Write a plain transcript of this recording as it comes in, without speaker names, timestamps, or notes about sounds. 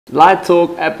Light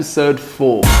Talk episode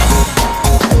 4.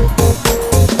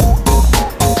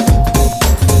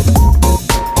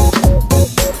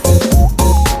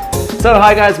 So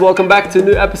hi guys, welcome back to a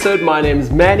new episode. My name is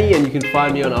Manny and you can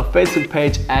find me on our Facebook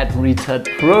page at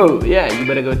Retutpro. Yeah, you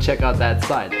better go check out that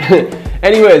site.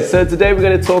 Anyways, so today we're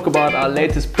going to talk about our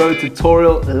latest pro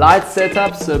tutorial light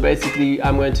setup. So basically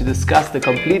I'm going to discuss the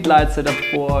complete light setup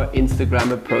for our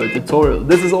Instagrammer Pro tutorial.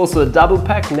 This is also a double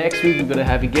pack. Next week we're going to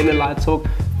have again a light talk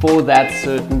for that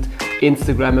certain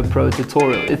Instagrammer Pro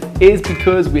tutorial. It is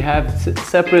because we have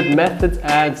separate methods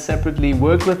and separately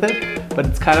work with it, but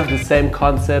it's kind of the same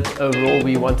concept. Overall,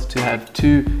 we wanted to have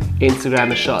two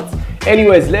Instagrammer shots.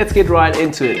 Anyways, let's get right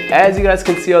into it. As you guys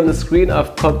can see on the screen,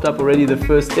 I've popped up already the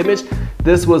first image.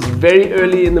 This was very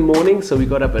early in the morning, so we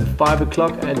got up at 5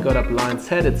 o'clock and got up Lion's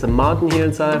Head. It's a mountain here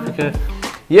in South Africa.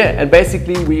 Yeah, and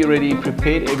basically we already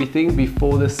prepared everything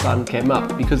before the sun came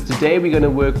up, because today we're going to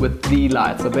work with 3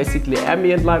 lights. So basically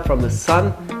ambient light from the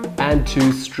sun and 2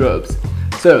 strobes.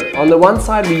 So on the one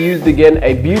side we used again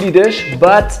a beauty dish,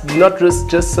 but not just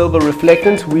silver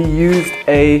reflectance. We used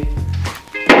a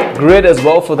grid as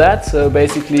well for that. So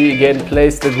basically again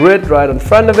place the grid right in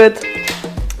front of it.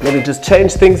 Let me just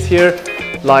change things here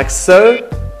like so,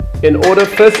 in order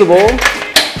first of all,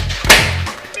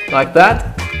 like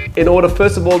that, in order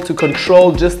first of all to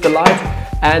control just the light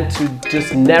and to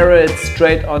just narrow it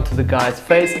straight onto the guy's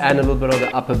face and a little bit on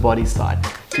the upper body side.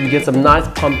 So you get some nice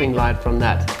pumping light from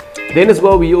that. Then as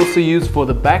well we also use for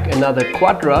the back another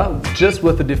quadra, just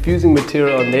with the diffusing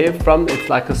material on there. It's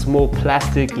like a small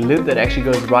plastic lid that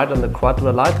actually goes right on the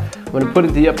quadra light. I'm going to put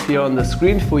it up here on the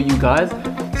screen for you guys.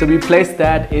 So we placed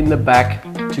that in the back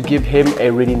to give him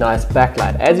a really nice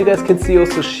backlight. As you guys can see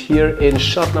also here in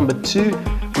shot number 2,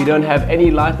 we don't have any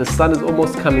light. The sun is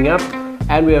almost coming up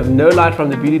and we have no light from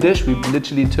the beauty dish. We've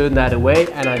literally turned that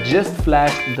away and I just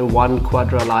flashed the one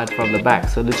quadra light from the back.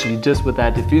 So literally just with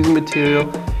that diffusing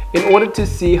material, in order to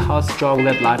see how strong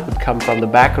that light would come from the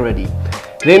back already.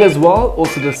 Then as well,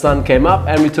 also the sun came up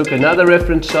and we took another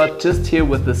reference shot just here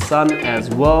with the sun as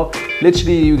well.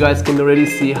 Literally you guys can already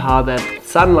see how that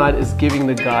sunlight is giving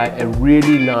the guy a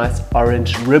really nice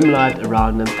orange rim light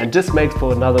around him and just makes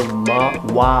for another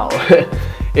wow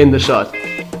in the shot.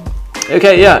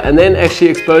 Okay, yeah, and then actually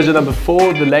exposure number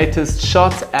 4, the latest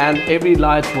shot, and every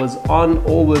light was on,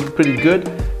 all was pretty good.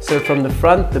 So from the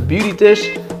front, the beauty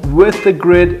dish with the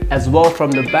grid, as well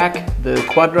from the back, the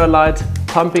quadra light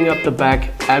pumping up the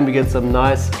back, and we get some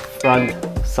nice front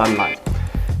sunlight.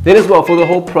 Then as well for the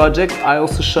whole project, I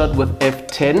also shot with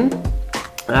f10,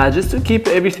 just to keep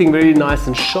everything very nice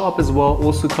and sharp as well,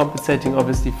 also compensating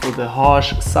obviously for the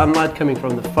harsh sunlight coming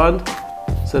from the front.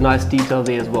 So nice detail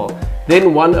there as well.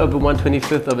 Then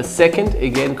 1/125th of a second,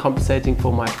 again compensating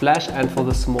for my flash and for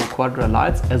the small quadra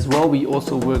lights. As well we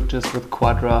also work just with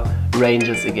quadra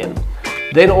ranges again.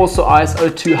 Then also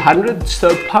ISO 200,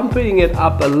 so pumping it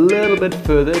up a little bit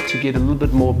further to get a little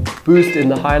bit more boost in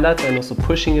the highlights and also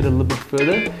pushing it a little bit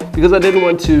further, because I didn't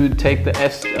want to take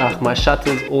my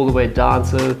shutters all the way down,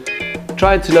 so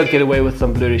trying to not get away with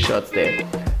some blurry shots there.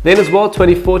 Then as well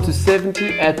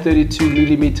 24-70 at 32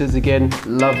 millimeters, again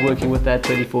love working with that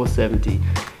 24-70.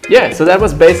 Yeah, so that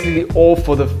was basically all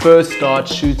for the first start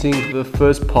shooting the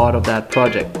first part of that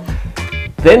project.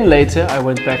 Then later I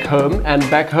went back home, and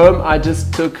back home I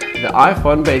just took the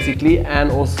iPhone basically,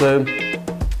 and also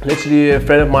literally a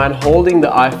friend of mine holding the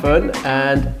iPhone,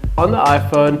 and on the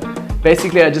iPhone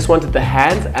basically I just wanted the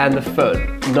hands and the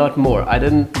phone, not more.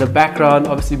 The background,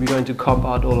 obviously we're going to comp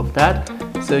out all of that.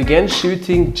 So again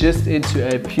shooting just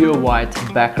into a pure white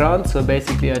background. So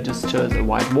basically I just chose a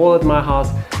white wall at my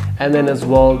house, and then as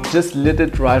well just lit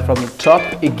it right from the top.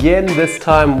 Again this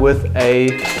time with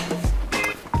a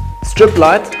strip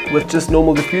light with just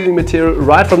normal diffusing material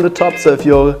right from the top. So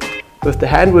if the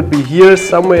hand would be here,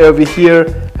 somewhere over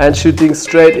here, and shooting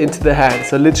straight into the hand.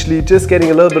 So literally just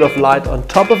getting a little bit of light on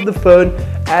top of the phone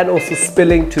and also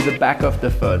spilling to the back of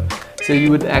the phone. So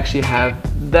you would actually have,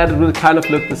 that will kind of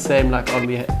look the same like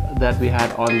that we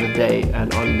had on the day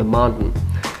and on the mountain.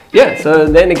 Yeah, so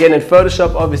then again in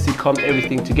Photoshop obviously comped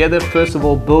everything together. First of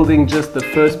all building just the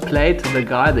first plate, the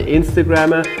guy, the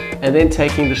Instagrammer, and then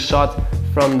taking the shot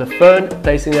from the phone,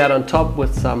 placing that on top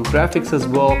with some graphics as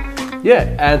well.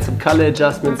 Yeah, and some color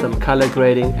adjustments, some color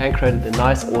grading, and created a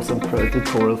nice awesome pro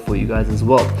tutorial for you guys as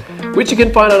well, which you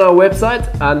can find on our website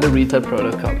under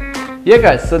retutpro.com. Yeah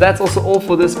guys, so that's also all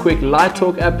for this quick light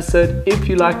talk episode. If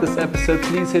you like this episode,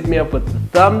 please hit me up with the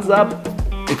thumbs up.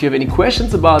 If you have any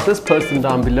questions about this, post them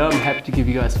down below. I'm happy to give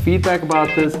you guys feedback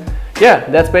about this. Yeah,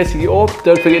 that's basically all.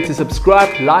 Don't forget to subscribe,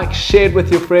 like, share it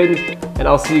with your friends, and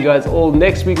I'll see you guys all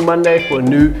next week Monday for a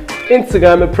new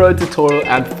Instagram a pro tutorial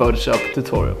and Photoshop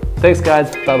tutorial. Thanks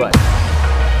guys, bye bye.